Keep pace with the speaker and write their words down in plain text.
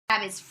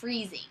tab is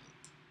freezing.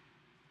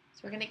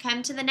 So we're going to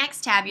come to the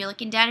next tab. You're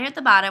looking down here at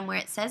the bottom where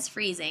it says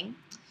freezing.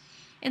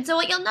 And so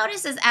what you'll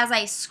notice is as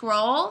I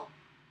scroll,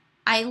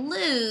 I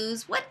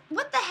lose, what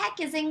the heck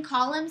is in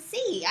column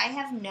C? I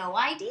have no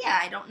idea.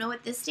 I don't know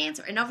what this stands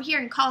for. And over here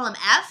in column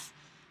F,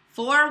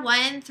 4,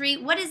 1, 3,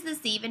 what does this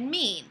even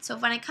mean? So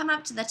when I come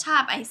up to the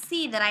top, I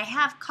see that I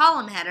have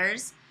column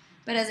headers,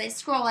 but as I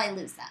scroll, I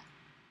lose that.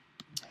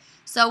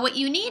 So what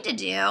you need to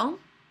do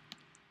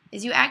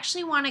is you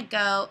actually want to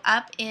go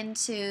up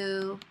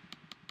into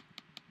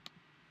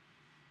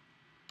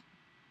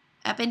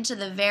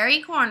the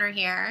very corner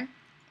here,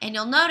 and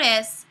you'll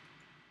notice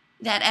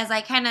that as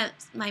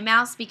my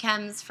mouse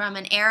becomes from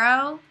an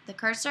arrow, the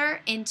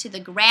cursor, into the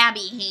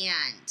grabby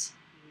hand.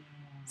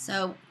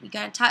 So you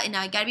gotta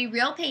now you gotta be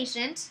real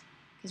patient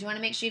because you want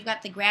to make sure you've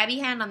got the grabby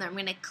hand on there. I'm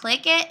gonna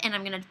click it and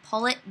I'm gonna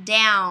pull it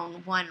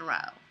down one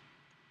row.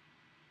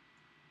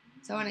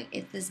 So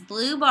it's this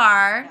blue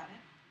bar,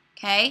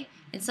 okay?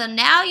 And so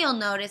now you'll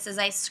notice as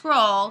I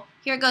scroll,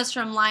 here it goes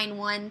from line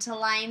 1 to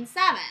line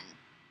 7.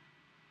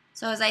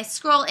 So as I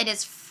scroll, it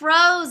is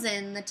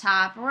frozen the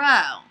top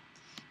row.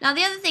 Now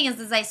the other thing is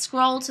as I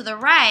scroll to the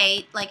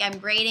right, like I'm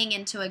grading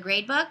into a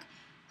grade book,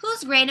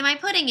 whose grade am I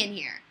putting in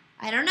here?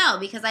 I don't know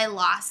because I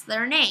lost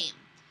their name.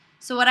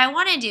 So what I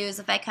want to do is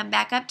if I come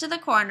back up to the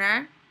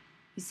corner,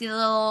 you see the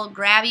little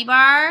grabby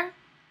bar? I'm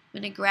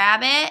going to grab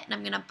it and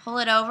I'm going to pull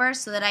it over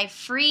so that I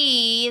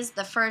freeze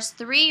the first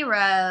 3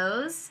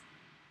 rows.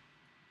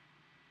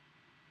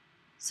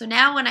 So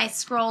now when I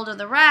scroll to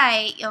the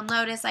right, you'll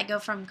notice I go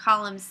from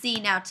column C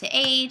now to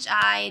H,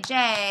 I,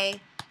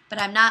 J,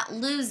 but I'm not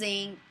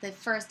losing the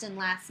first and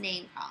last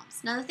name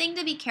columns. Now the thing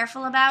to be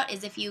careful about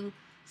is if you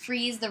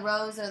freeze the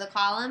rows or the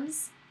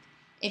columns,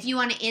 if you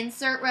want to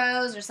insert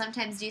rows or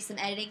sometimes do some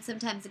editing,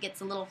 sometimes it gets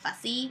a little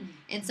fussy.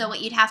 And so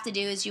what you'd have to do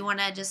is you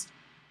want to just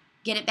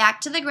get it back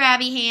to the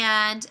grabby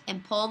hand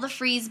and pull the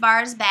freeze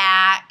bars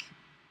back.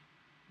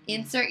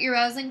 Insert your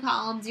rows and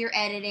columns you're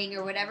editing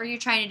or whatever you're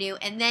trying to do,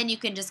 and then you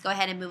can just go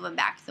ahead and move them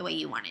back the way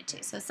you wanted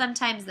to. So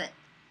sometimes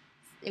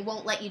it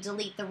won't let you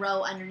delete the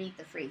row underneath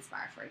the freeze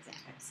bar, for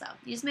example. So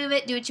you just move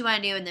it, do what you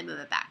want to do, and then move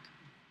it back.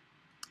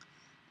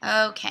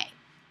 Okay.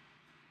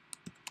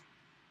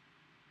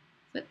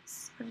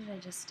 Oops, what did I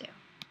just do?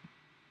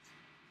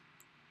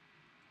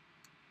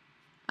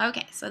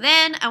 Okay, so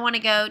then I want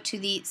to go to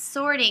the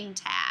sorting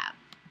tab.